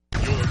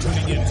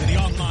tuning in to the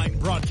online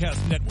broadcast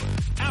network,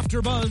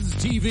 AfterBuzz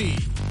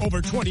TV. Over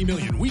 20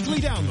 million weekly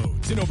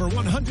downloads in over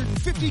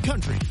 150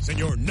 countries, and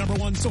your number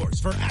one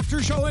source for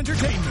after-show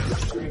entertainment.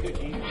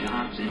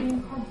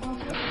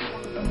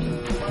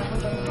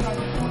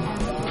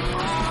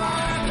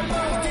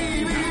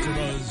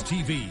 AfterBuzz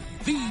TV,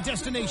 the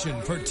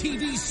destination for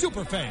TV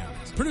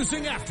superfans,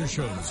 producing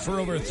aftershows for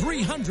over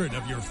 300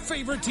 of your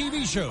favorite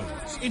TV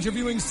shows,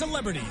 interviewing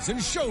celebrities and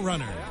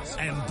showrunners,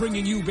 and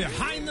bringing you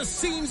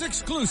behind-the-scenes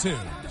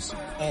exclusives.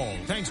 All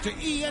thanks to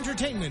E!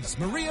 Entertainment's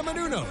Maria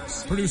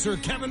Menounos, producer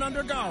Kevin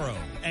Undergaro,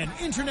 and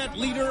internet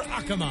leader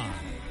Akamai.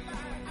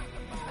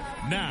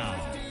 Now,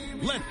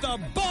 let the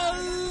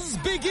buzz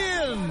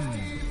begin!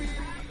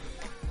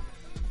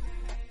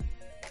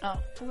 Oh,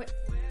 wait.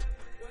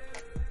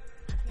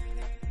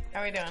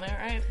 Are we doing it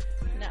right?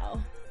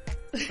 No.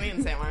 We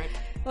didn't say it right.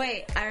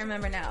 Wait, I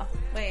remember now.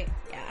 Wait,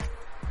 yeah.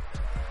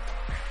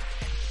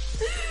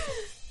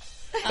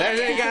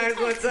 Hey guys,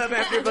 what's up?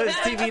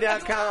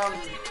 AfterBuzzTV.com.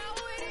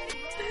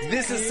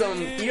 This is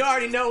you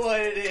already know what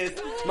it is.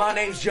 My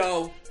name's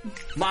Joe.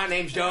 And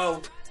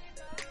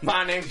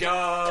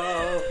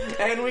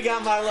we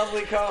got my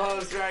lovely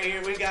co-host right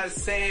here. We got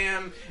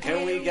Sam,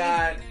 and we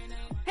got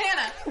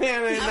Hannah in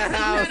the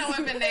house. I'm trying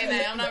to whip and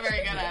nay-nay. I'm not very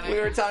good at it. We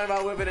were talking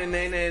about whipping and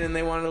nay-nay, and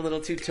they wanted a little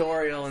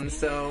tutorial, and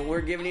so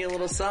we're giving you a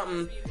little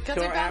something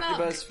to our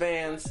AfterBuzz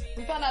fans.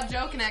 We found out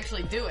Joe can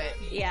actually do it.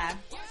 Yeah.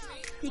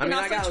 I mean,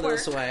 I got a little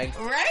swag.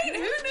 Right? Who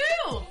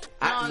knew?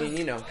 I mean,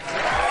 you know.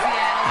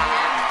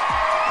 Yeah.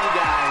 You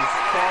guys,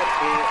 cut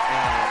it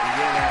out.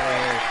 Get out of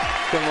here.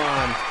 Come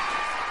on.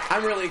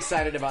 I'm really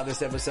excited about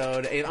this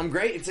episode. I'm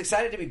great. It's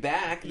excited to be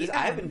back.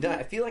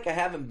 I feel like I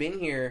haven't been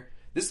here.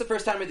 This is the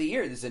first time of the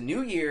year. This is a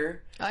new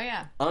year. Oh,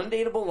 yeah.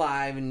 Undateable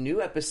Live, a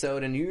new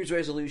episode, a New Year's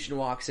resolution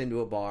walks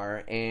into a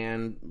bar,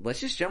 and let's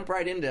just jump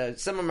right into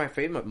some of my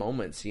favorite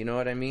moments. You know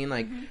what I mean?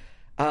 Like,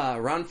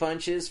 Ron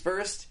Funches.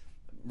 First,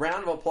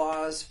 round of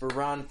applause for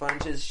Ron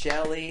Funches.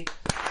 Shelly.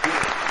 He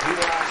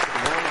lost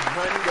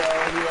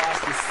 $100. He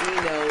lost a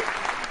C-note.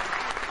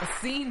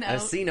 A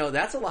C-note.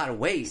 That's a lot of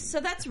weight. So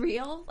that's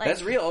real?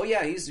 That's real. Oh,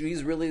 yeah.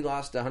 He's really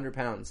lost 100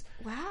 pounds.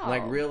 Wow.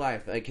 Like, real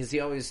life. Like, because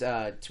he always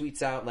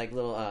tweets out, like,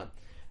 little...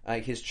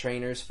 like his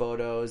trainer's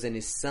photos, and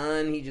his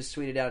son, he just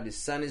tweeted out his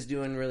son is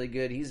doing really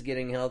good. He's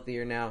getting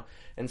healthier now.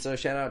 And so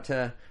shout out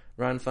to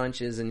Ron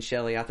Funches and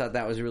Shelly. I thought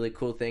that was a really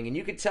cool thing. And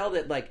you could tell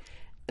that like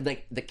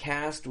the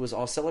cast was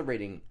all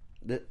celebrating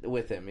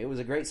with him. It was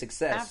a great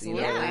success.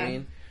 Absolutely. You know what I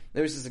mean?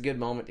 There was just a good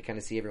moment to kind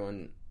of see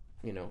everyone,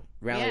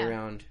 rally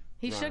around.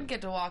 He should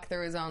get to walk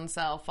through his own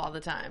self all the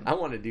time. I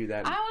want to do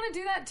that. I want to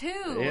do that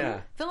too. Yeah.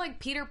 I feel like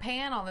Peter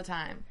Pan all the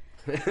time.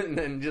 And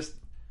then just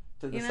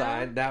to the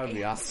side. That would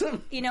be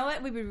awesome. You know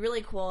what would be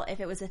really cool if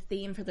it was a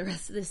theme for the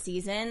rest of the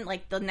season?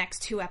 Like the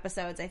next 2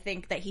 episodes, I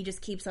think that he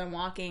just keeps on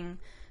walking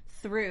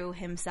through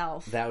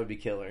himself. That would be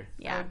killer.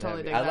 Yeah. I would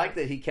totally do I that. like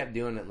that he kept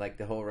doing it like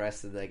the whole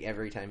rest of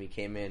every time he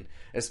came in.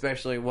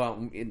 Especially,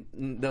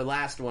 the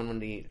last one when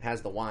he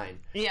has the wine.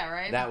 Yeah,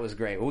 right? That was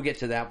great. We'll get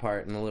to that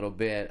part in a little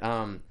bit.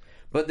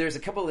 But there's a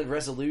couple of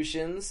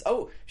resolutions.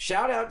 Oh,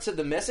 shout out to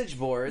the message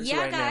boards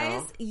right now. Yeah,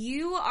 guys,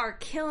 you are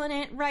killing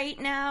it right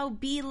now.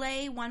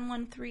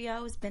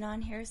 Belay1130 has been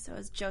on here, so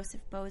has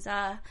Joseph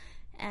Boza,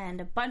 and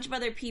a bunch of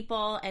other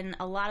people, and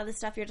a lot of the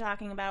stuff you're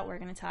talking about we're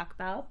going to talk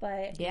about,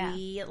 but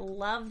we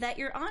love that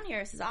you're on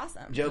here. This is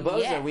awesome. Joe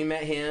Boza, we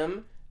met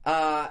him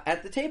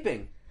at the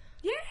taping.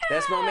 Yeah,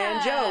 that's my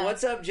man Joe.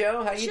 What's up,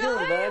 Joe? How you doing,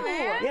 bud?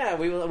 Man. Yeah,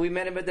 we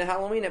met him at the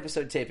Halloween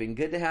episode taping.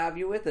 Good to have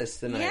you with us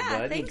tonight,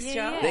 bud. Thanks,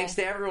 Joe. Thanks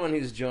to everyone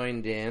who's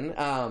joined in.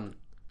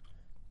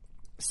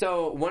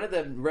 So one of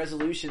the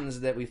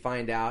resolutions that we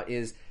find out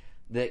is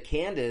that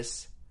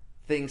Candace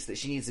thinks that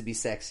she needs to be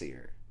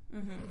sexier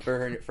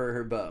for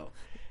her beau,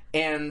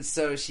 and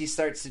so she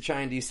starts to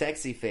try and do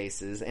sexy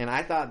faces. And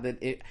I thought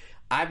that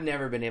I've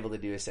never been able to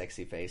do a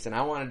sexy face, and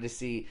I wanted to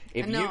see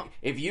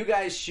if you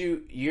guys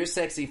shoot your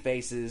sexy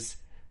faces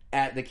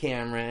at the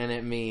camera and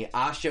at me,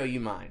 I'll show you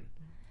mine.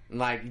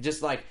 Like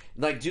just like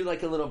do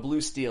like a little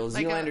blue steel.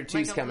 Zoolander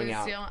 2's coming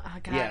out. Oh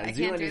God, I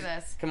can't do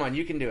this. Come on,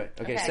 you can do it.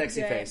 Okay,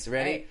 sexy face.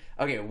 Ready?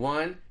 Right. Okay,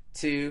 1,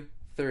 2,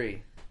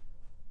 3.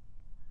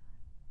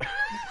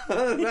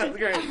 That's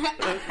great.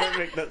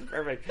 That's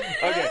perfect.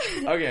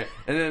 Okay.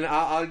 And then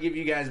I'll give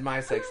you guys my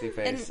sexy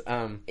face.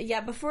 And,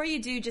 before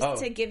you do,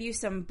 to give you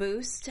some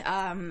boost,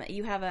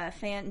 you have a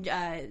fan.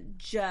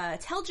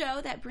 Tell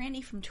Joe that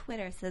Brandy from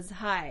Twitter says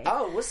hi.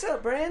 Oh, what's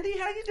up, Brandy?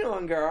 How you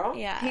doing, girl?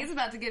 Yeah, he's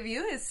about to give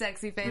you his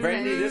sexy face.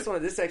 Brandy,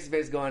 this sexy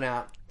face going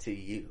out to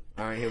you.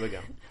 All right, here we go.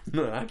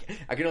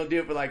 I can only do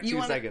it for like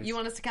 2 seconds. You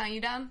want us to count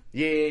you down?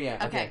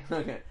 Yeah. Okay.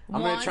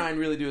 I'm gonna try and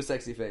really do a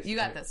sexy face. You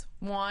got this.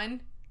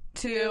 1,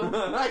 2, 3.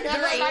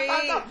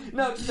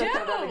 No, just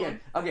count down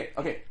again.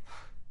 Okay.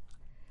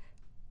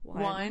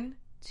 1,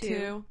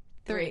 2,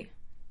 3.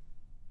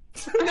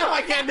 No,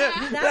 I can't do it.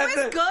 That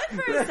was good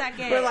for a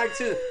second. For like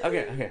 2.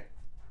 Okay.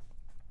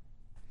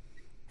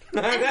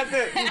 That's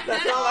it.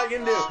 That's all I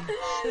can do.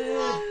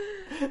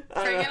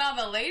 Bringing all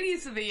the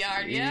ladies to the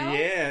yard,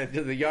 Yeah,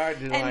 to the yard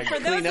to like for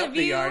clean those up of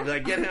the you- yard.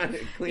 Like get on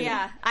it, clean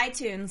Yeah, up.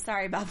 iTunes.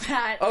 Sorry about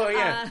that. Oh,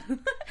 yeah.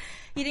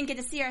 You didn't get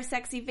to see our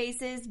sexy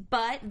faces,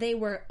 but they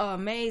were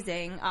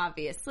amazing,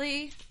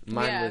 obviously.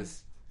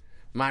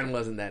 Mine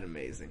wasn't that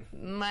amazing.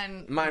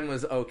 Mine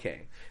was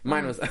okay.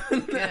 Mine was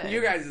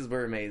you guys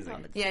were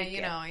amazing.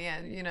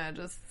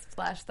 Just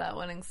flash that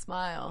winning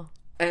smile.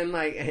 And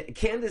like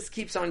Candace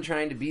keeps on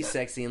trying to be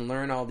sexy and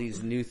learn all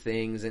these new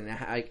things, and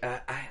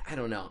I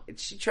don't know.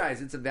 She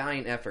tries. It's a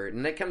valiant effort,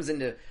 and that comes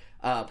into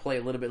play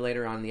a little bit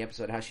later on in the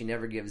episode. How she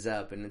never gives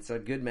up, and it's a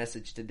good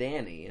message to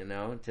Danny,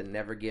 to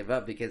never give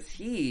up because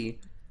he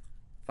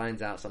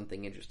finds out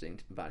something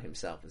interesting about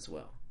himself as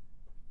well.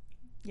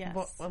 Yes.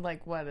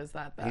 What is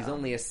that, though? He's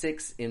only a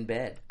 6 in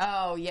bed.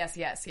 Oh, yes.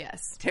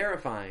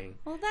 Terrifying.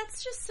 Well,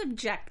 that's just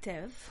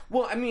subjective.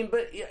 Well, I mean,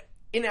 but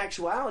in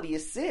actuality, a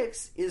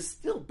 6 is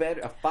still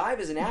better. A 5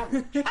 is an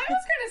average. I was going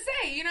to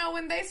say,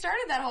 when they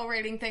started that whole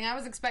rating thing, I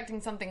was expecting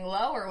something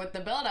lower with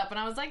the build-up, and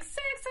I was like, 6?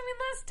 I mean,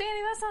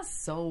 that's not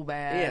so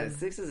bad. Yeah,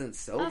 6 isn't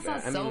so bad.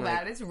 That's not so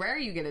bad. It's rare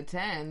you get a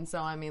 10, so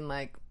I mean,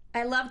 like...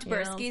 I loved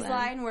Bursky's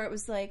line where it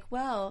was like,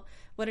 well,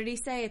 what did he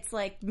say? It's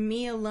like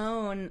me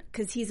alone,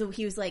 because he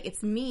was like,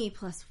 it's me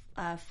plus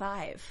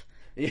 5.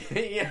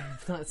 Yeah.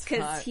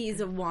 Because he's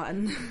a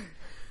 1,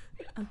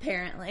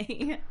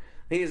 apparently.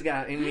 He's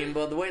got,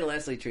 the way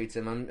Leslie treats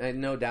him, I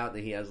no doubt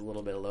that he has a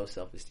little bit of low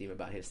self-esteem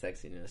about his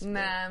sexiness.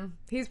 Nah,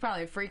 he's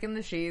probably freaking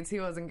the sheets. He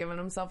wasn't giving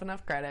himself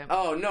enough credit.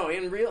 Oh, no,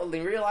 in real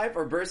life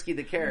or Bursky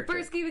the character?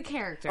 Bursky the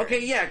character.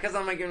 Okay, yeah, because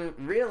I'm like, in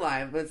real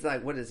life, it's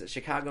like, what is it,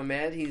 Chicago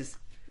Med? He's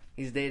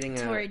dating...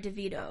 Tori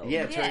DeVito.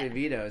 Yeah, Tori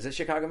DeVito. Is it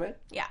Chicago Med?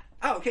 Yeah.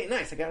 Oh, okay,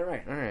 nice. I got it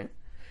right. All right.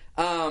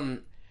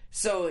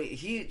 So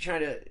he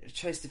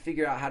tries to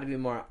figure out how to be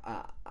more...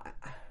 I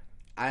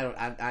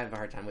have a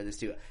hard time with this,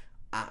 too.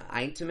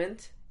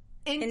 Intimate.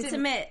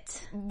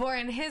 Or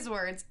in his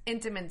words,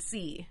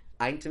 intimacy.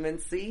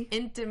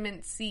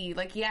 Intimacy?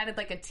 Like he added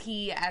like a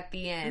T at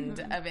the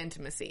end of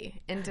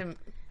intimacy.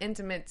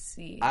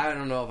 Intimacy. I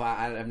don't know if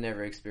I've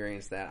never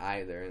experienced that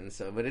either, and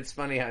so, but it's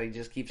funny how he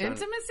just keeps on...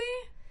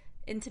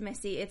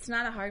 Intimacy. It's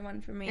not a hard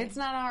one for me. It's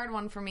not a hard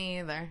one for me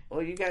either.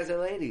 Well, you guys are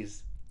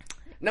ladies.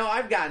 No,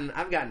 I've gotten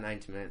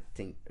intimate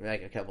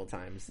like a couple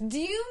times. Do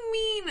you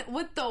mean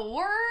with the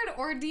word,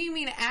 or do you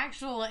mean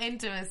actual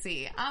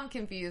intimacy? I'm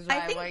confused by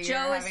I think what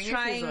Joe you're is having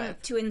trying issues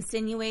with. to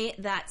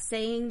insinuate that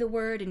saying the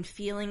word and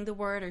feeling the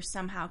word are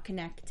somehow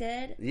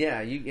connected.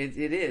 Yeah, it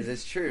is.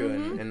 It's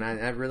true, and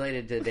I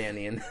related to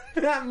Danny in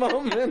that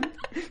moment.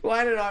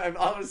 Why did I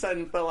all of a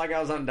sudden felt like I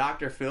was on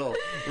Dr. Phil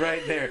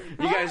right there?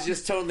 You guys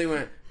just totally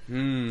went.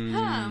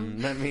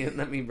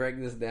 Let me break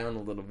this down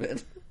a little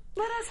bit.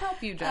 Let us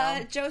help you,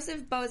 Joe.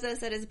 Joseph Boza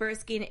said, is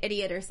Bursky an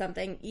idiot or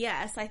something?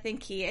 Yes, I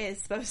think he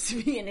is supposed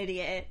to be an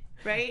idiot,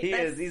 right? He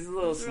is. He's a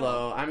little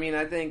slow. I mean,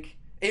 I think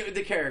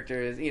the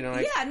character is, he's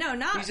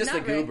just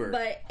a goober.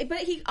 But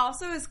he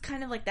also is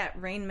kind of like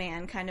that Rain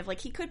Man, kind of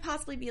like he could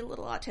possibly be a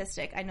little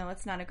autistic. I know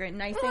it's not a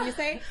nice thing to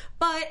say,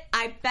 but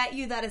I bet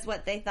you that is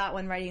what they thought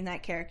when writing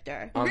that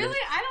character. Really?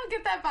 I don't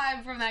get that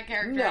vibe from that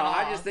character No, at all.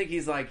 I just think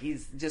he's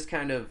just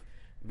kind of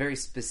very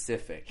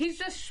specific. He's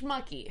just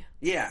schmucky.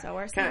 Yeah. So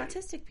are some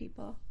autistic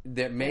people.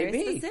 That maybe.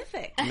 Very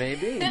specific.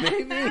 Maybe.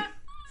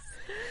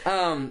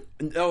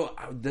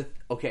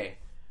 Okay.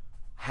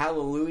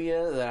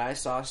 Hallelujah that I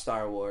saw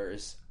Star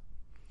Wars.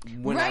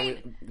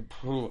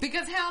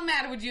 Because how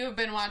mad would you have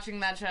been watching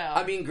that show?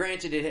 I mean,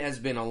 granted, it has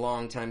been a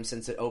long time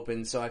since it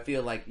opened, so I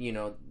feel like,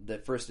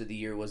 the first of the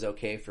year was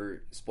okay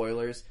for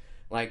spoilers.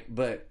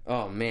 But,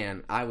 oh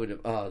man,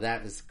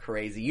 that was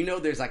crazy.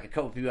 There's like a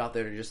couple people out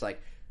there that are just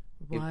like,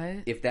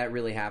 what? If that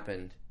really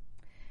happened,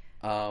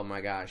 oh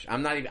my gosh.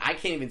 I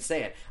can't even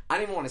say it. I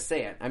don't even want to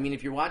say it. I mean,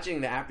 if you're watching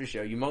the after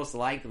show, you most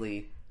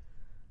likely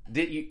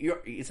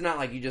it's not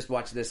like you just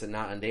watch this and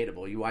not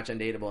Undateable. You watch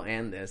Undateable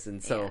and this,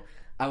 and so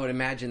I would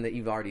imagine that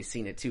you've already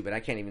seen it too, but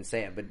I can't even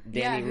say it. But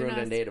Danny ruined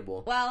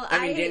Undateable. Well,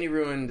 Danny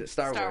ruined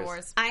Star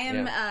Wars. I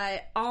am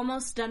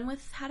almost done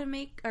with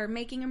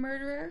Making a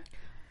Murderer.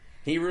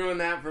 He ruined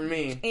that for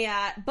me.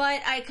 Yeah,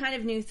 but I kind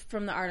of knew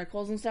from the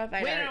articles and stuff.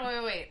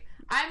 Wait.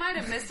 I might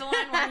have missed a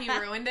line when he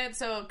ruined it,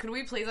 so could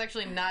we please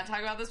actually not talk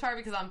about this part,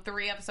 because I'm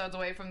 3 episodes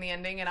away from the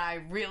ending, and I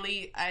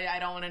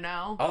don't want to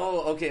know.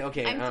 Oh, okay.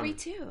 I'm 3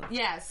 too.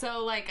 Yeah,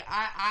 so,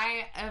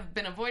 I have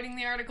been avoiding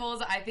the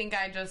articles. I think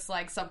I just,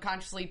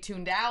 subconsciously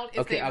tuned out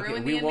if they ruined the ending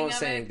of it. We won't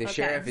say the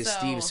sheriff is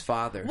Steve's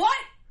father. What?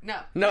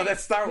 No,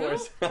 that's Star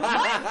Wars.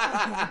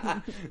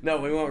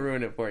 No, we won't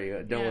ruin it for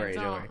you. Don't worry.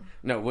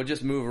 No, we'll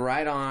just move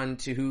right on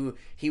to who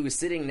he was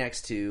sitting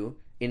next to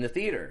in the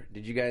theater.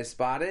 Did you guys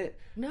spot it?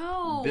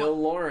 No. Bill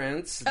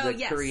Lawrence,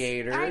 the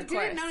creator, I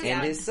didn't notice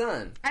and his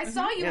son. I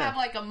saw you have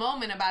a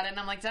moment about it, and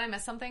I'm like, did I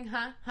miss something?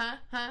 Huh?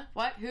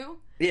 What? Who?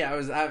 Yeah,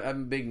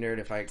 I'm a big nerd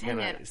if I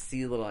kind of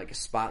see a little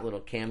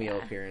little cameo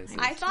appearances.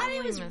 I thought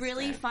it was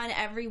really fun.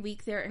 Every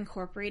week they're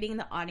incorporating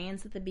the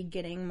audience at the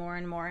beginning more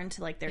and more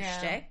into their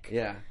shtick.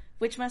 Yeah.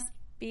 Which must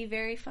be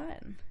very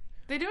fun.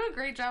 They do a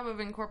great job of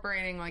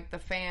incorporating, like, the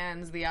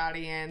fans, the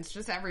audience,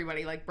 just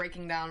everybody, like,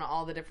 breaking down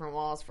all the different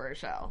walls for a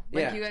show.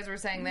 Like, you guys were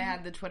saying they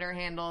had the Twitter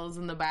handles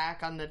in the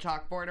back on the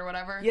chalkboard or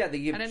whatever. Yeah, they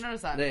give, I didn't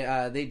notice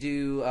that. They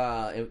do,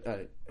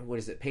 what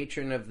is it,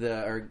 patron of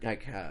the, or,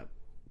 like,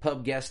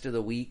 pub guest of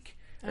the week,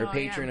 or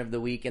patron of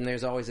the week, and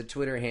there's always a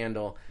Twitter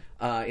handle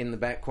in the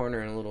back corner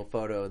and a little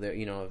photo that,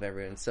 you know, of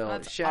everyone. So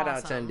that's shout out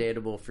to awesome.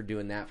 Undateable for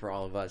doing that for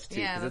all of us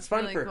too. Yeah, Because it's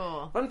that's fun really for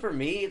cool. fun for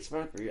me. It's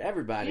fun for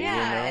everybody.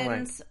 Yeah, you know?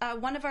 and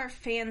one of our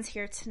fans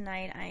here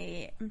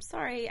tonight, I'm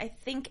sorry, I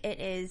think it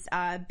is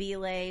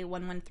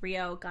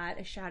Belay1130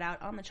 got a shout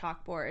out on the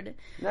chalkboard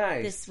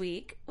this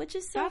week, which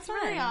is so fun.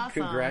 Really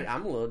awesome. Congrats!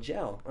 I'm a little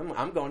gel.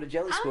 I'm going to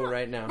jelly school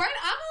right now. Right,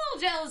 I'm a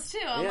little jealous too.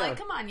 I'm Yeah. like,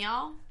 come on,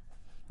 y'all.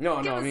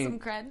 No, Give I us mean, some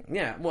cred.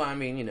 yeah. Well, I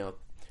mean, you know,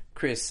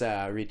 Chris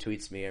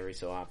retweets me every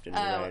so often.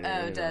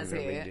 right? Does No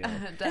he? big deal.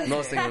 Does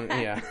Mostly,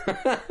 yeah.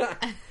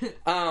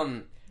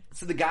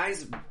 So the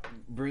guys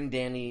bring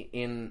Danny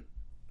in.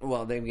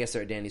 Well, they guess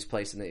they're at Danny's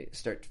place, and they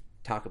start to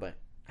talk about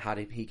how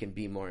he can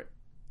be more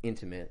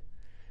intimate.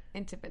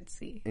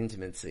 Intimacy.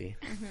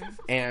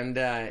 And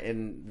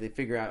they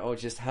figure out,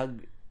 just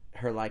hug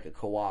her like a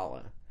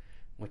koala,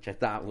 which I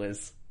thought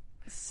was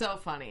So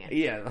funny.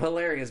 yeah,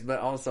 hilarious. But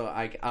also,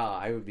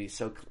 I would be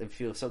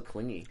feel so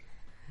clingy.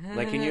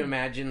 Like, can you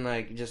imagine,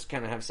 like, just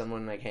kind of have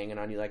someone, like, hanging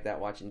on you like that,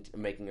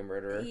 making a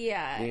murderer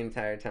the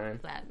entire time?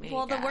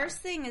 Well, the worst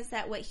thing is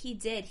that what he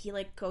did, he,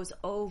 like, goes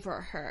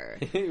over her,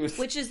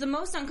 which is the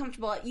most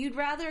uncomfortable.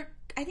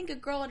 I think a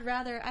girl would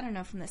rather, I don't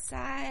know, from the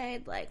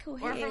side, like, oh,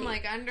 hey. Or from,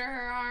 like, under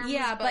her arms.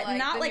 Yeah, but like,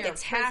 not, like, you're a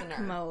attack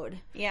prisoner. mode.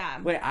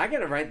 Yeah. Wait, I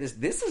gotta write this.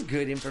 This is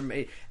good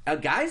information.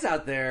 Guys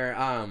out there,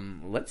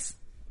 let's...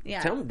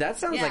 Yeah. Tell me, that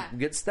sounds like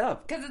good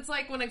stuff. Because it's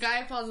like when a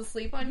guy falls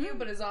asleep on you,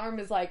 but his arm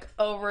is like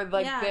over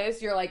like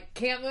this. You're like,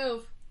 can't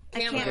move. I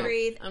can't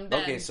breathe. I'm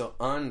dead. Okay, so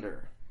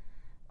under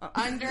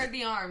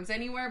the arms.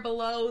 Anywhere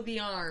below the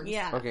arms.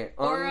 Yeah. Okay,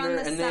 Or under, on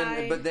the and side.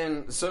 then, but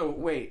then, so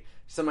wait,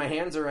 so my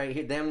hands are right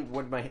here. Then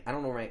what? I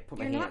don't know where I put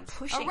You're my not hands.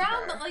 pushing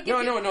Around her. the, like,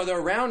 No, they're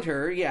around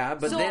her. Yeah,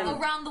 but so then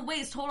around the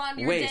waist. Hold on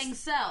to your waist. dang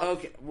self.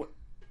 Okay.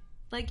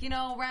 Like, you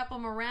know, wrap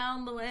them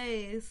around the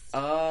waist.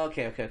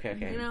 Okay.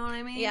 You know what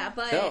I mean? Yeah,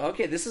 but Oh,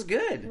 okay, this is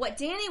good. what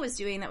Danny was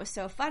doing that was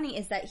so funny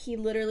is that he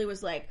literally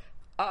was like,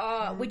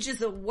 which is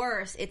the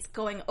worst. It's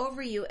going over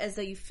you as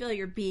though you feel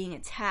you're being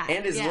attacked.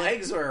 And his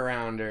legs were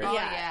around her. Oh,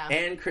 yeah.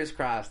 And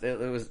crisscrossed. It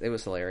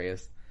was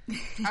hilarious.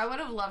 I would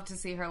have loved to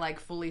see her, like,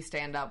 fully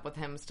stand up with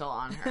him still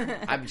on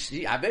her. I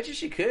bet you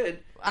she could.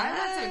 I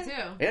thought so,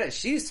 too. Yeah,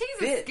 he's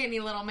fit. a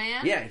skinny little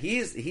man. Yeah, he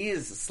is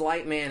a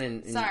slight man.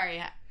 And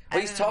Sorry. Well,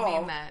 he's didn't tall.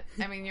 mean that.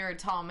 I mean, you're a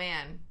tall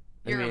man.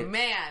 You're a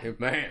man.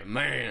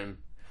 Man.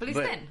 But he's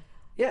thin.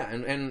 Yeah,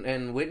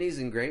 and Whitney's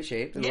in great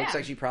shape. It looks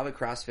like she probably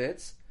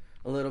CrossFits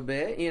a little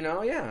bit. You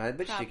know, yeah, I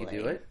bet she could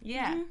do it.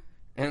 Yeah.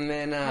 And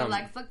then Her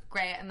legs look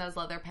great in those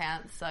leather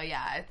pants. So,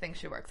 yeah, I think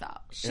she works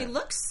out. She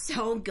looks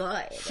so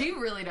good. She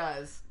really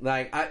does.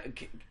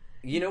 like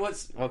you know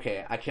what's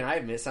okay? Can I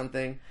admit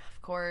something?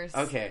 Of course.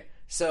 Okay.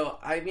 So,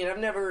 I mean, I've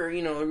never,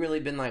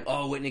 really been like,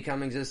 oh, Whitney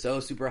Cummings is so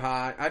super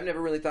hot. I've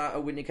never really thought, oh,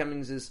 Whitney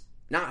Cummings is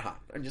not hot.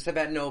 I just have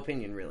had no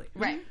opinion, really.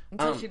 Right.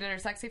 Until she did her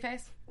sexy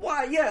face.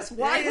 Why? Yes.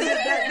 Why is it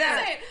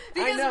that?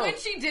 Because I know. when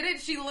she did it,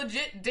 she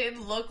legit did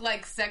look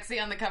like sexy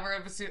on the cover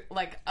of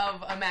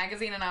a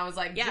magazine, and I was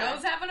like,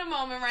 Joe's having a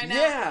moment right now.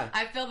 Yeah.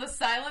 I feel the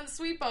silent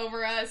sweep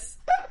over us.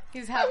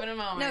 He's having a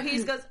moment. No, he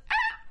just goes,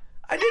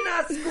 I did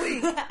not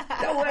squeak.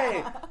 No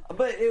way.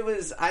 But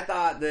I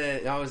thought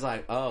that, I was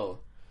like, oh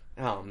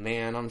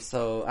man, I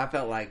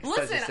felt like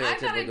Listen, such a I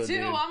thought it stereotypical too.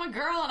 dude. I'm a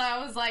girl, and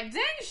I was like,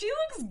 dang, she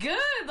looks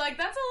good. Like,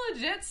 that's a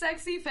legit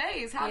sexy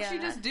face. How'd she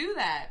just do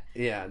that?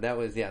 Yeah, that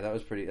was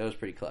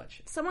pretty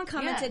clutch. someone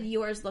commented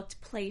yours looked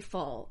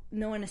playful.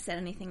 No one has said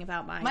anything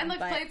about mine. Mine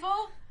looked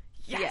playful?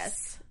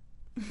 Yes.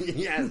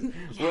 Yes.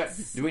 What?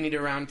 Do we need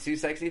a round 2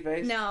 sexy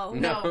face? No.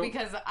 No,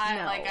 because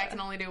I can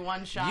only do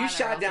one shot. You or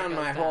shot else it down goes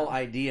my down. whole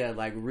idea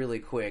like really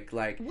quick.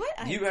 Like What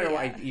you idea?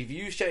 gotta if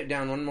you shut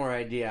down one more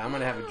idea, I'm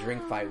gonna have a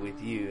drink fight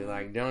with you.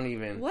 Like don't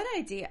even. What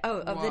idea? Oh,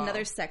 of Whoa.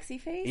 another sexy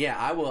face? Yeah,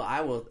 I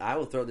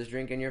will throw this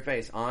drink in your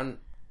face on.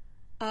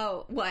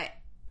 Oh, what?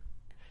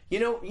 You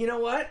know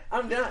what?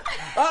 I'm done.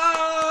 Oh,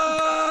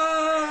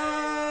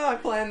 I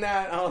planned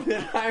that all the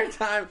entire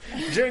time.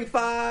 Drink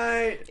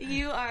fight.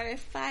 You are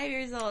 5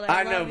 years old.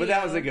 I know, love but that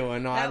you. was a good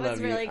one. No, that I love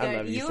was really you. good. I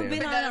love you, You've Sam.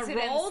 been For on those a who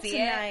didn't roll see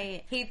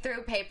tonight. He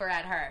threw paper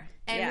at her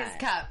and Yeah.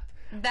 his cup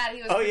that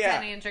he was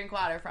pretending to drink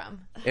water from.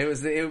 It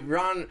was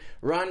Ron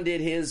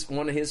did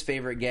one of his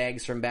favorite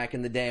gags from back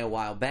in the day a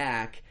while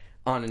back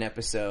on an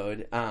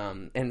episode,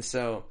 and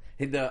so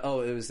it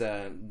was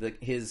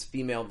his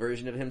female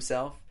version of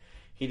himself.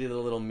 He did a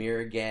little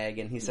mirror gag,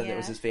 and he said that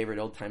was his favorite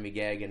old-timey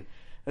gag, and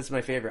that's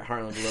my favorite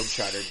Harlem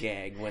Globetrotter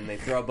gag, when they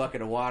throw a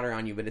bucket of water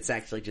on you, but it's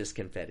actually just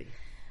confetti.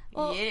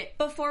 Well,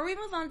 before we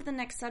move on to the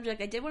next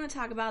subject, I did want to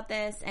talk about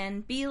this,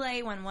 and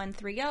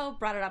Belay1130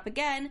 brought it up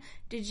again.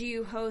 Did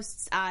you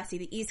hosts see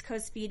the East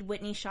Coast feed?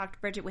 Whitney shocked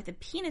Bridget with a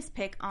penis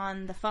pic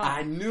on the phone.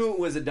 I knew it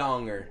was a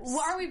donger. Well,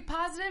 are we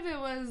positive it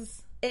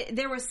was...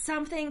 there was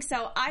something.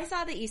 So I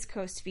saw the East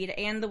Coast feed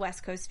and the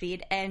West Coast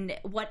feed, and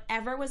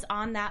whatever was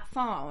on that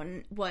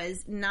phone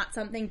was not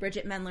something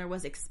Bridget Mendler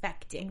was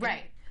expecting.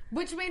 Right.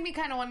 Which made me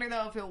kind of wonder,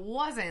 though, if it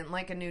wasn't,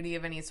 like, a nudie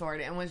of any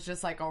sort and was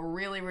just, like, a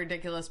really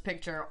ridiculous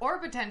picture or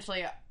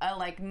potentially a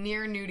like,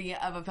 near nudie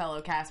of a fellow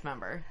cast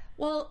member.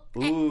 Well,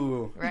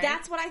 ooh. Right?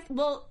 That's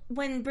what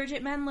when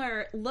Bridget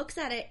Mendler looks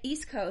at it,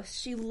 East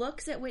Coast, she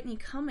looks at Whitney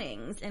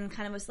Cummings and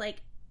kind of was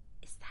like,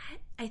 is that...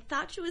 I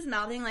thought she was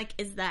mouthing, like,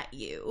 is that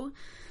you?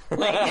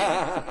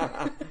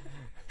 Like...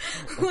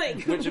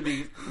 like, which would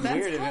be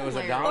weird if it was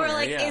a donor. Or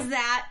like, is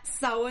that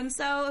so and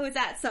so? Is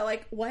that so?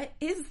 Like, what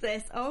is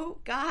this? Oh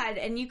God!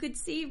 And you could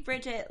see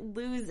Bridget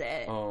lose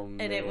it, and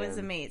it was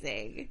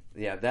amazing.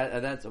 Yeah,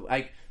 that's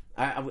like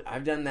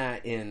I've done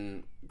that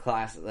in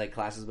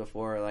classes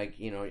before. Like,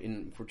 you know,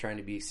 if we're trying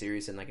to be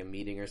serious in like a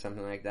meeting or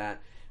something like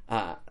that.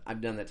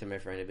 I've done that to my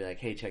friend. I'd be like,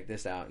 hey, check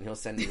this out, and he'll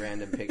send me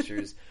random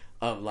pictures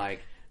of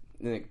like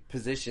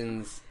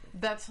positions.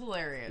 That's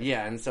hilarious.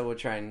 Yeah, and so we'll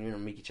try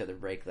and make each other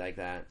break like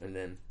that, and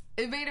then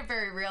it made it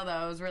very real,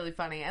 though. It was really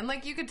funny, and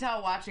like you could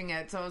tell watching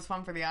it, so it was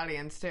fun for the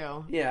audience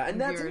too. Yeah,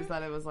 and that's viewers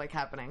that it was like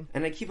happening.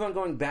 And I keep on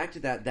going back to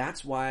that.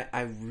 That's why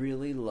I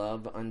really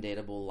love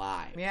Undateable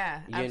live.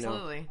 Yeah,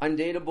 absolutely.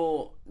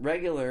 Undateable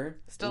regular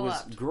still was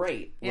loved.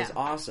 Great, was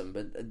awesome,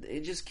 but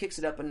it just kicks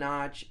it up a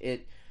notch.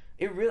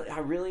 I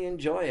really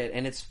enjoy it,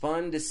 and it's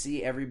fun to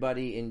see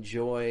everybody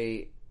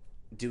enjoy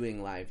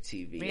doing live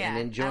TV and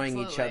enjoying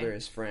each other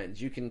as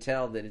friends. You can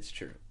tell that it's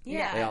true.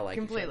 Yeah, they all like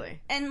completely. Each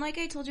other. And like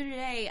I told you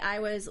today, I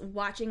was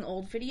watching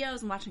old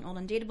videos and watching old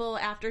Undateable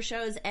after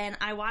shows, and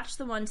I watched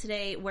the one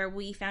today where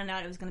we found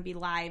out it was going to be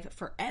live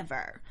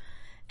forever.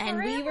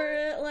 And we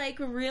were like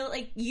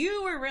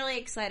you were really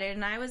excited,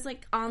 and I was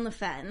like on the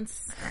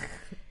fence.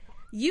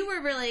 You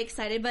were really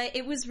excited, but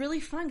it was really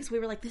fun because we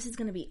were like, this is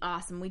going to be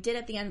awesome. We did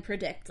at the end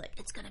predict, like,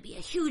 it's going to be a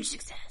huge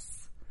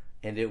success.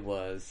 And it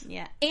was.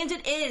 Yeah. And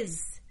it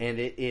is. And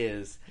it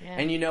is. Yeah.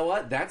 And you know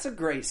what? That's a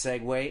great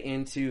segue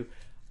into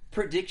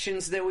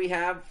predictions that we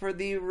have for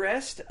the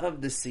rest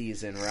of the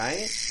season,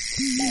 right?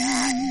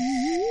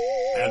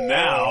 And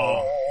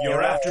now,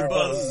 your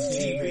AfterBuzz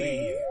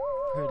TV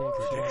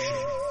predictions.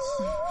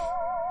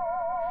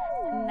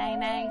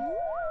 Nay.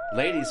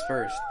 Ladies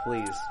first,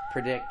 please.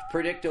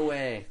 Predict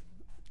away.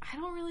 I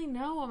don't really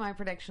know what my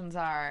predictions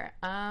are.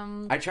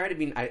 I try to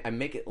be... I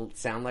make it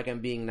sound like I'm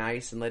being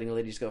nice and letting the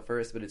ladies go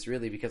first, but it's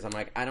really because I'm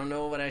like, I don't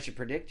know what I should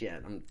predict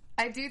yet.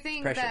 I do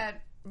think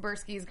that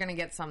Bursky's going to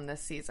get some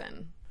this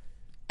season.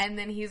 And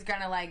then he's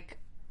going to, like,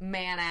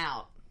 man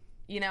out.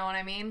 You know what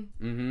I mean?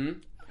 Mm-hmm.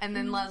 And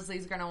then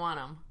Leslie's going to want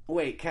him.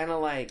 Wait, kind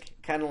of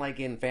like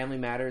in Family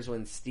Matters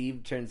when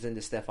Steve turns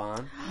into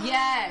Stefan?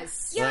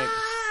 Yes! Yes!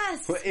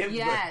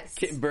 Yes!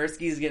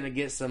 Bursky's going to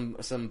get some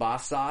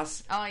boss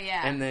sauce. Oh,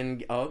 yeah. And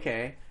then,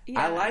 okay.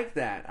 Yeah. I like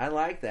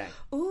that.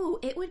 Ooh,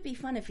 it would be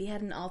fun if he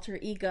had an alter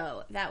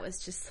ego that was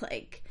just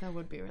like... That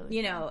would be really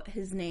You fun. know,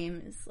 his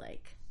name is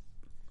like...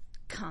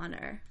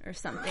 Connor or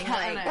something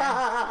Connor.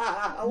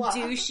 like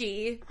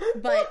douchey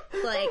but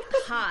like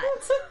hot.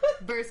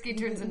 Bursky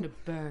turns into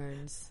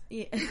Burns.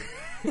 Yeah.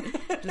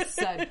 Just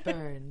said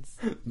Burns.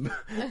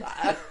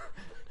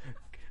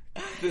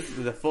 This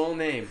is the full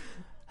name.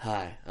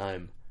 Hi,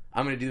 I'm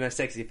going to do my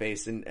sexy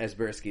face as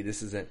Bursky.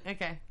 This is it.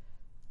 Okay.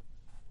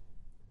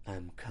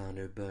 I'm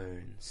Connor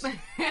Burns.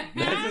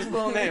 That's his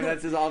full name.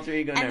 That's his alter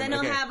ego name. And then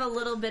he'll have a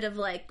little bit of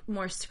like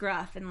more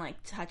scruff and like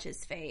touch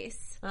his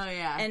face. Oh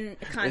yeah. And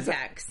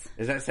contacts.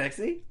 Is that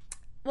sexy?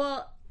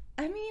 Well,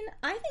 I mean,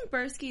 I think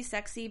Bursky's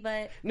sexy,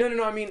 but No.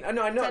 I mean, I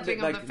know Touching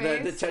that, of like the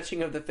face? the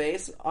touching of the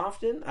face.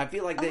 Often, I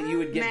feel like that you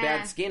would get Nah.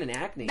 bad skin and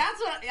acne. That's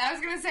what I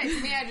was gonna say.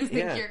 To me, I just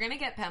think Yeah. you're gonna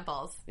get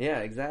pimples. Yeah,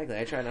 exactly.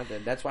 I try not to.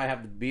 That's why I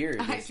have the beard.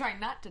 I try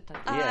not to touch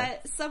it. Yeah.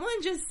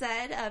 someone just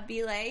said,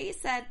 Belay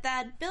said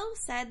that Bill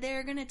said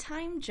they're going to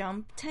time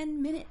jump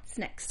 10 minutes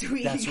next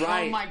week. That's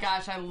right. Oh my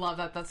gosh, I love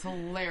that. That's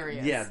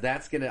hilarious. Yeah,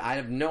 that's gonna. I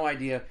have no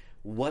idea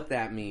what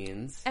that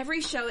means.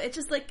 Every show, it's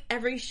just like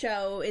every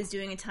show is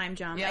doing a time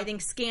jump. Yep. I think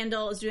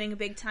Scandal is doing a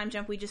big time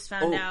jump. We just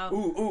found out.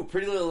 Ooh,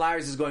 Pretty Little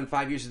Liars is going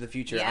 5 years to the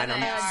future. Yeah, and they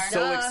I'm are.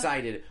 so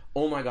excited.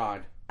 Oh my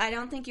god. I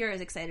don't think you're as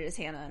excited as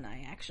Hannah and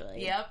I,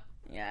 actually. Yep.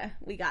 Yeah,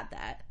 we got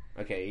that.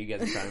 Okay, you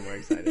guys are sounding more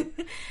excited.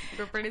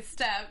 We're pretty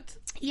stepped.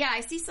 Yeah,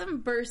 I see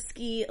some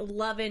Bursky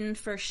lovin'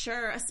 for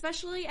sure,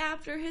 especially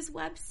after his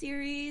web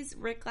series,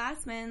 Rick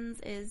Glassman's,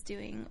 is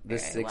doing The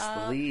very Sixth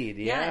well. Lead,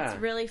 yeah.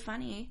 it's really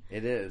funny.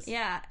 It is.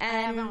 Yeah, I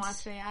and haven't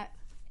watched it yet.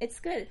 it's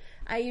good.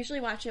 I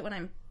usually watch it when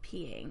I'm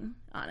peeing,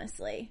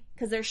 honestly,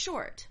 because they're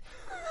short.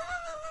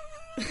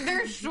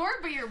 They're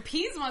short, but your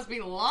peas must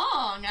be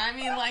long. I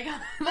mean, like,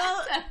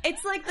 Well,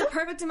 it's like the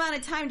perfect amount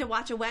of time to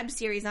watch a web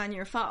series on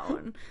your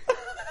phone.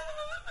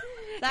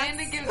 and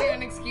it gives you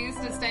an excuse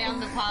to stay on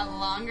the pod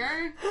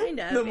longer. Kind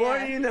of. The more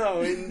yeah. you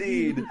know,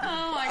 indeed.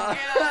 Oh my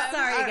god!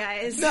 Sorry,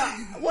 guys. No,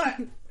 what?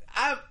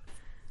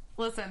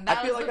 Listen, that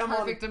I feel was like the I'm on-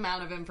 perfect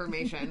amount of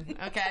information.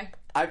 Okay.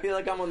 I feel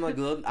like I'm on the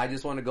Globe. I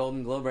just won a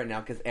Golden Globe right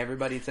now because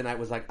everybody tonight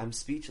was like, I'm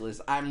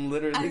speechless. I'm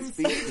literally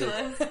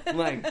speechless. I'm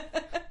like,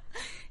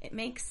 It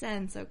makes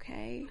sense,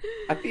 okay?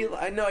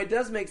 I know it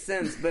does make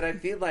sense, but I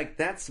feel like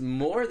that's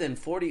more than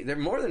 40. They're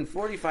more than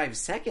 45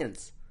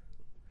 seconds.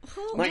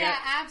 Like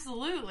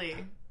absolutely.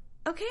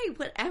 Okay,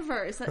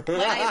 whatever. So,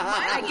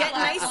 I get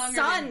my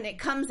sun. It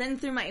comes in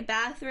through my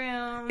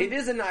bathroom. It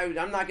isn't.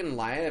 I'm not gonna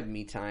lie. I have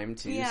me time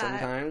too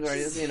sometimes, or I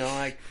just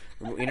like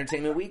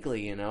Entertainment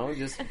Weekly.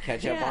 Just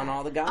catch up on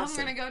all the gossip.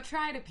 I'm gonna go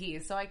try to pee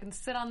so I can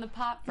sit on the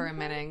pot for a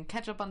minute and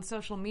catch up on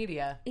social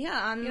media. Yeah,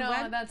 on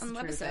that's on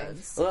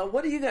webisodes. Well,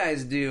 what do you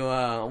guys do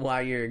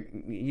while you're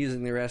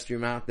using the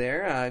restroom out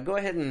there? Go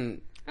ahead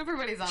and.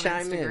 Everybody's on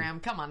Chime Instagram. in.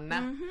 Come on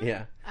now. Mm-hmm.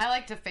 Yeah. I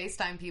like to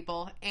FaceTime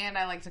people, and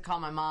I like to call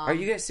my mom. Are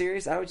you guys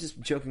serious? I was just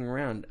joking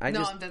around. I'm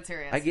dead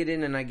serious. I get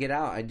in and I get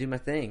out. I do my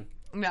thing.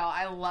 No,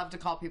 I love to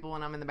call people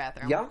when I'm in the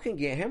bathroom. Y'all can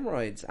get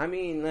hemorrhoids. I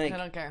mean, I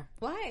don't care.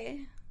 Why?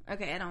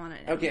 Okay, I don't want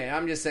to. Okay,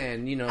 I'm just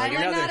saying, I'm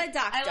not a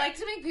doctor. I like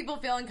to make people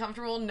feel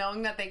uncomfortable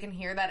knowing that they can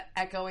hear that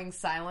echoing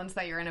silence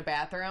that you're in a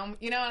bathroom.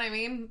 You know what I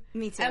mean?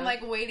 Me too. And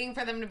waiting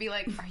for them to be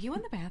like, "Are you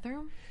in the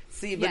bathroom?"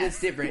 See, but it's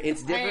different.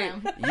 It's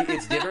different.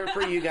 It's different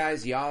for you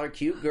guys. Y'all are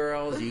cute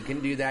girls. You can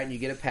do that, and you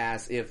get a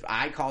pass. If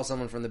I call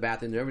someone from the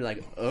bathroom, they'll be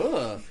like,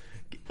 "Ugh."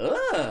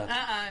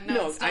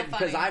 No,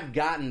 because I've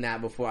gotten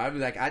that before. I'd be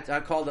like,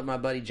 I called up my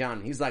buddy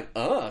John. He's like,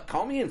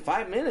 call me in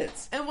 5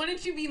 minutes. And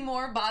wouldn't you be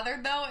more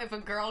bothered though if a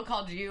girl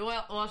called you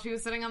while she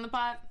was sitting on the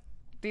pot?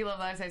 Do you love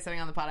that I say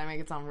sitting on the pot? I make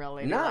it sound real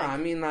ladylike. No, I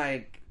mean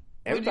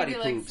everybody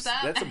poops.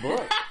 That's a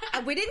book.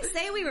 We didn't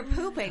say we were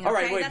pooping. Okay? All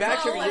right, wait.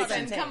 Back to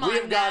predictions. Come on,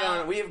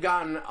 we have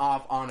gotten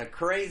off on a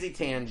crazy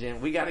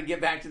tangent. We got to get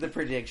back to the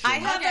prediction. I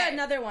have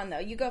another one though.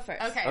 You go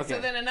first. Okay,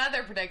 so then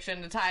another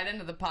prediction to tie it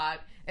into the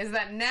pot is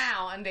that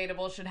now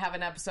Undateable should have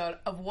an episode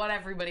of what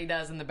everybody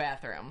does in the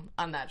bathroom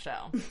on that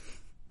show.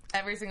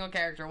 Every single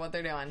character, what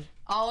they're doing.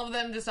 All of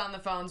them just on the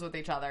phones with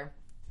each other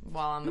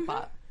while on the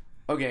pot.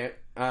 Okay.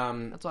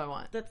 That's what I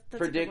want. That's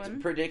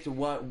predict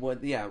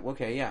what yeah,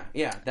 okay,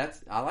 yeah.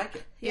 I like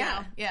it.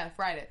 Yeah,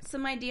 write it.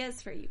 Some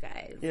ideas for you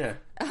guys. Yeah.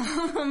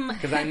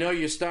 Because I know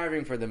you're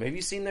starving for them. Have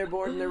you seen their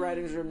board in their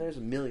writings room? There's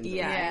millions of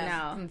them. I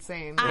know. It's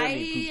insane.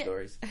 Poop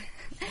stories.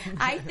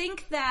 I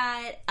think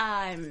that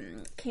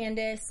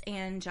Candace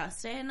and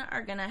Justin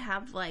are gonna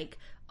have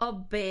a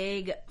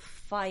big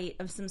fight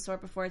of some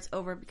sort before it's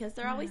over because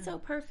they're always so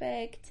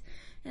perfect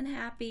and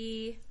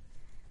happy.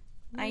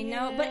 I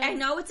know, but I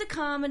know it's a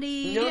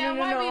comedy. No,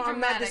 why be dramatic? I'm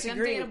not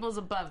disagreeing. Undateable's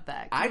above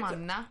that. Come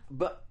on now.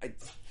 But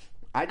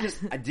I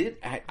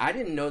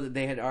didn't know that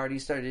they had already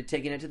started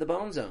taking it to the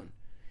bone zone.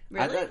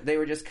 Really? I thought they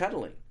were just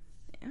cuddling.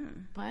 Yeah.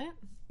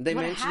 What?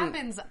 What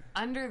happens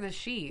under the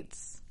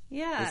sheets?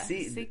 Yeah.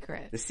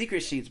 Secret. The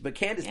secret sheets, but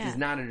Candace does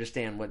not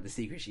understand what the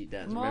secret sheet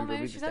does. Well, Remember,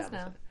 maybe she does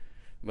now.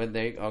 But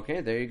there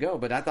you go.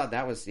 But I thought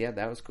that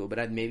was cool.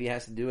 But maybe it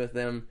has to do with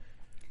them,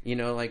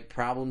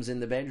 problems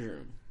in the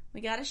bedroom. We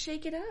gotta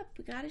shake it up.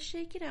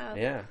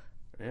 Yeah,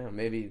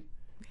 maybe.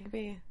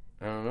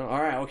 I don't know.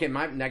 All right, okay.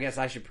 I guess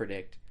I should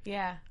predict.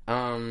 Yeah.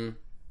 I'm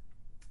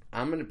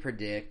gonna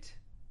predict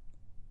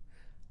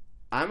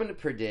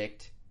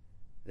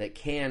that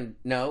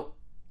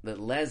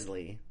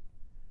Leslie.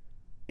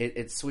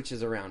 It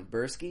switches around.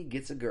 Bursky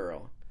gets a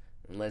girl,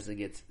 and Leslie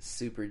gets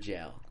super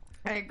gel.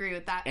 I agree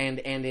with that. And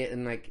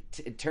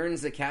it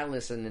turns the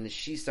catalyst, and then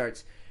she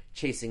starts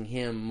chasing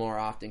him more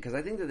often, because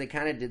I think that they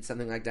kind of did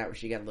something like that where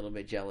she got a little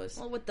bit jealous.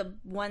 Well, with the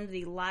one that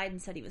he lied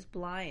and said he was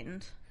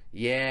blind.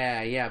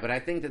 Yeah, but I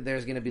think that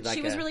there's going to be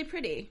she was really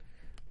pretty.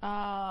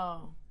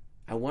 Oh.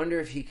 I wonder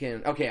if he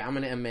can... Okay, I'm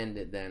going to amend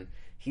it then.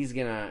 He's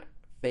going to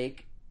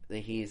fake that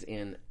he's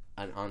in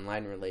an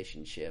online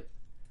relationship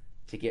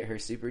to get her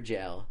super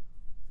gel.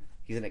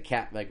 He's going to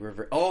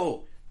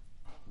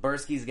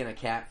Bursky's going to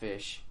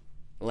catfish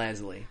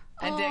Leslie.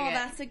 I dig it.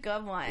 That's a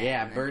good one.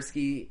 Yeah,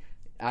 Bursky...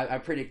 I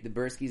predict the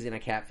Bursky's gonna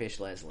catfish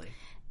Leslie.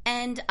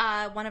 And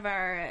one of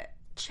our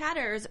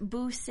chatters,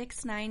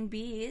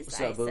 Boo69Bs,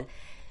 What's up, Boo?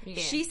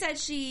 She said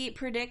she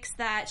predicts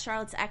that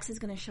Charlotte's ex is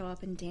going to show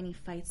up and Danny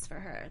fights for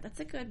her.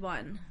 That's a good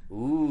one.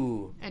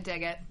 Ooh, I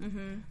dig it.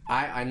 Mm-hmm.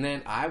 I'm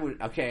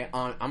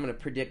going to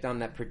predict on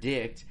that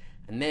predict,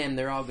 and then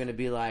they're all going to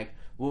be like,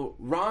 well,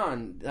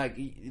 Ron,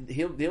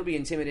 he'll be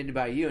intimidated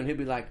by you, and he'll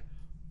be like,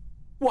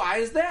 why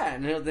is that?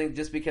 And he'll think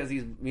just because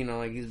he's,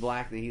 he's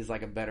black, that he's a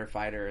better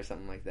fighter or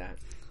something like that.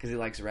 Because he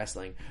likes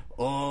wrestling.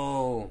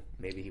 Oh,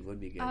 maybe he would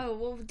be good. Oh,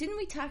 well, didn't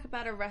we talk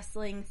about a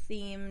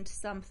wrestling-themed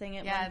something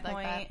at one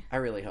point? Like that. I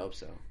really hope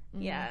so.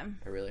 Mm-hmm. Yeah.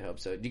 I really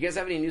hope so. Do you guys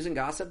have any news and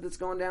gossip that's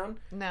going down?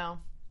 No.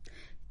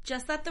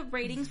 Just that the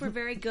ratings were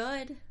very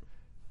good.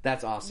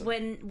 That's awesome.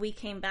 When we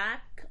came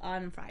back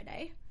on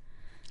Friday.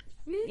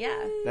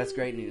 Yeah. That's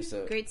great news.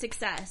 So great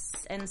success.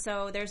 And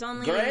so there's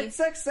only... Great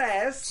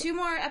success! 2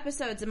 more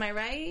episodes, am I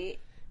right?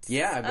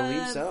 Yeah, I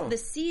believe so. The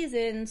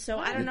season, so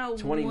I don't know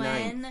 29th.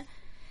 when.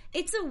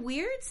 It's a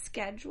weird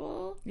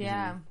schedule.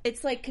 Yeah.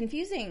 It's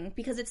confusing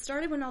because it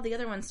started when all the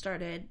other ones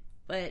started,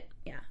 but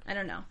yeah, I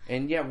don't know.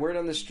 And yeah, word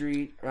on the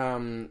street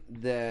from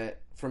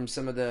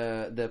some of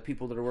the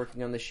people that are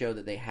working on the show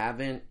that they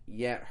haven't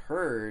yet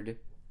heard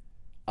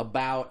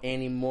about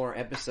any more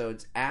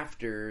episodes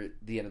after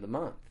the end of the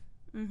month.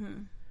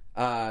 Mm-hmm.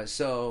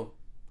 So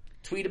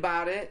tweet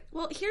about it.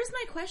 Well, here's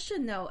my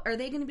question, though. Are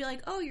they going to be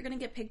like, oh, you're going to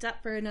get picked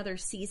up for another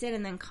season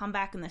and then come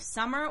back in the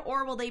summer?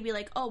 Or will they be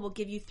like, oh, we'll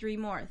give you 3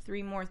 more,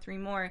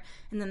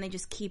 and then they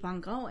just keep on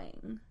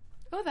going?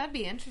 Oh, that'd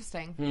be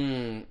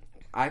interesting.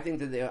 I think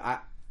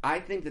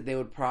that they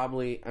would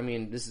probably, I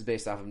mean, this is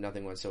based off of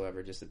nothing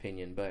whatsoever, just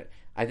opinion, but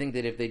I think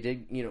that if they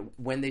did,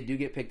 when they do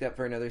get picked up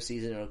for another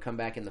season, it'll come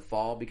back in the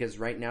fall, because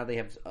right now they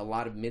have a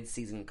lot of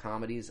mid-season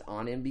comedies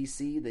on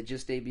NBC that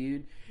just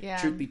debuted. Yeah.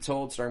 Truth Be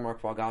Told, starring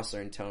Mark Paul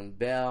Gosselaar and Tone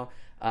Bell.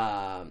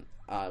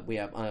 We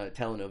have a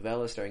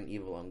telenovela starring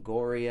Eva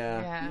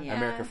Longoria. Yeah.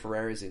 America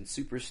Ferrera's in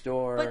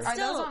Superstore. But Are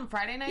still, those on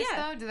Friday nights,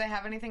 though? Do they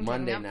have anything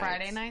Monday coming up nights.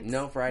 Friday nights?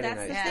 No Friday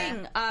That's nights. the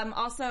thing.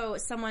 Also,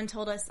 someone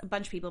told us, a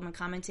bunch of people have been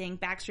commenting,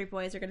 Backstreet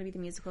Boys are going to be the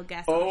musical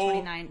guest on the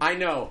 29th.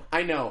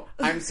 I know.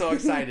 I'm so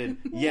excited.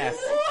 Yes.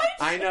 What?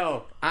 I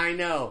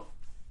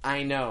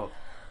know.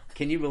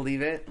 Can you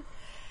believe it?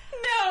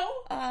 No.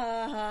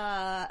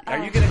 Are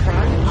you going to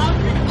cry?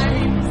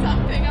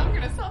 I'm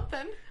gonna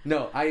something.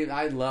 No,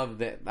 I love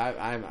that.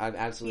 I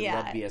absolutely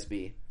love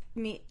BSB.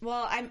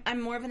 Well,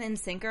 I'm more of an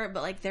NSYNCer,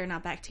 but like they're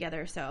not back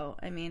together, so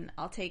I mean,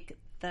 I'll take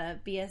the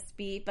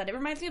BSB. But it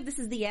reminds me of This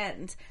Is the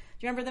End.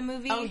 Do you remember the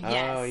movie? Oh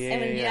yes. Oh, yeah,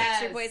 And when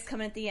yeah. Backstreet Boys come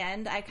at the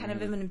end, I kind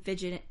of am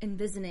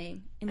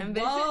envisioning.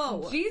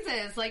 Whoa.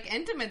 Jesus, like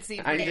intimacy.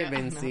 For I've you.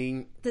 been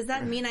seeing. Does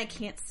that mean I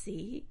can't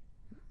see?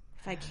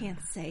 If I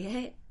can't say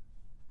it?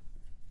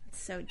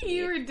 It's so deep.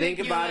 You're ridiculous. Think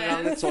about it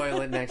on the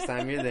toilet next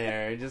time you're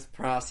there. Just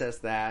process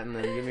that and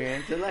then give me your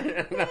answer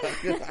later.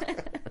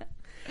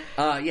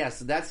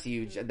 So that's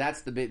huge.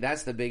 That's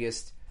the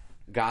biggest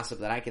gossip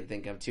that I can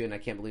think of too, and I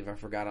can't believe I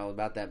forgot all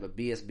about that. But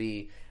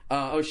BSB.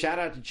 Shout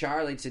out to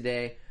Charlie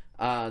today,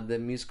 the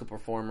musical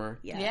performer.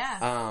 Yes.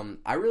 Yeah.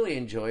 I really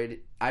enjoyed.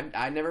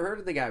 I never heard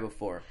of the guy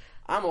before.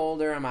 I'm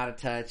older. I'm out of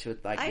touch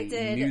with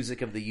the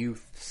music of the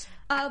youths.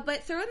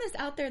 But throwing this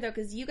out there, though,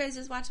 because you guys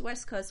just watched the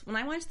West Coast. When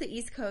I watched the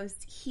East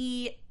Coast,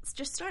 he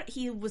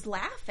was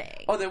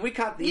laughing. Oh, then we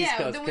caught the East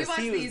Coast, then we because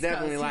he watched the was East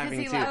definitely Coast, laughing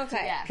because too. he laughed,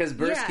 Okay. yeah. Because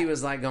Bursky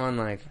was like going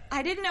like...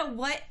 I didn't know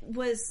what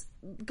was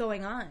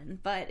going on,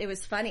 but it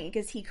was funny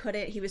because he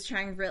was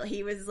trying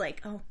he was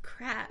like, oh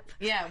crap.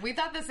 Yeah, we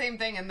thought the same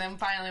thing, and then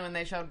finally when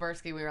they showed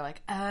Bursky, we were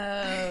like,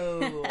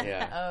 oh.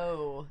 Yeah.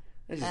 Oh.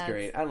 This is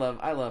great. I love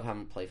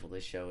how playful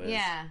this show is.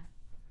 Yeah.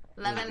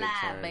 Love It was it a good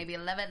live, time. baby.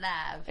 Love it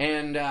live.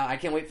 And I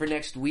can't wait for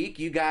next week.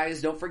 You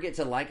guys, don't forget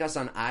to like us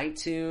on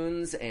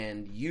iTunes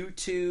and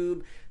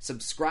YouTube.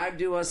 Subscribe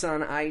to us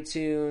on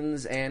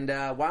iTunes. And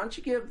why don't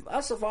you give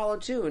us a follow,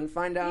 too, and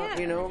find out,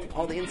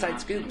 all the inside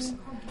scoops.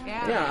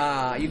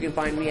 Yeah. You can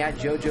find me at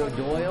JoJo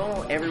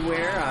Doyle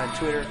everywhere on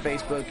Twitter,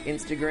 Facebook,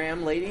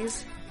 Instagram,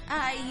 ladies.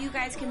 You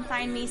guys can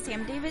find me,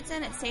 Sam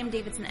Davidson, at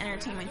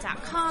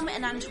samdavidsonentertainment.com,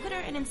 and on Twitter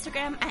and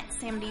Instagram at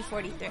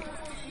samd43.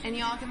 And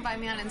y'all can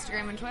find me on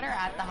Instagram and Twitter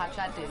at the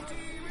Hotshot Dude.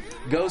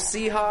 Go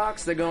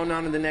Seahawks. They're going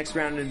on to the next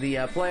round of the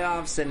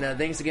playoffs. And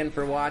thanks again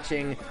for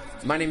watching.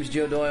 My name is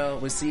Joe Doyle.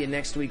 We'll see you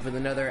next week with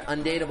another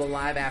Undateable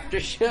live after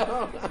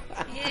show.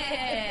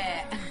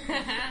 Yeah.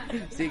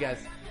 See you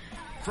guys.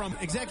 From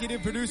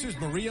executive producers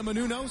Maria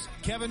Menounos,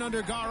 Kevin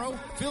Undergaro,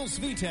 Phil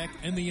Svitek,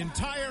 and the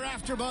entire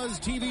AfterBuzz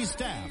TV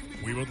staff,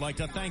 we would like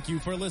to thank you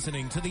for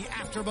listening to the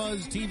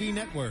AfterBuzz TV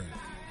network.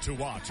 To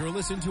watch or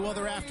listen to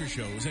other after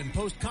shows and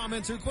post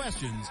comments or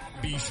questions,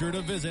 be sure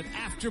to visit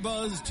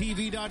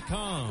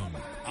AfterBuzzTV.com.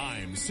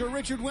 I'm Sir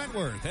Richard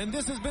Wentworth, and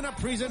this has been a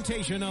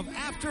presentation of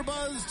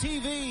AfterBuzz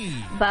TV.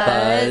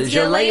 Buzz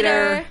you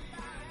later.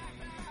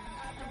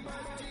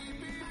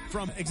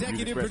 From Views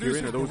executive expressed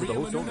herein producers are those of the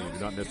Maria host only and Menounos,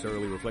 do not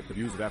necessarily reflect the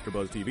views of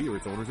AfterBuzz TV or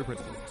its owners or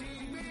principals.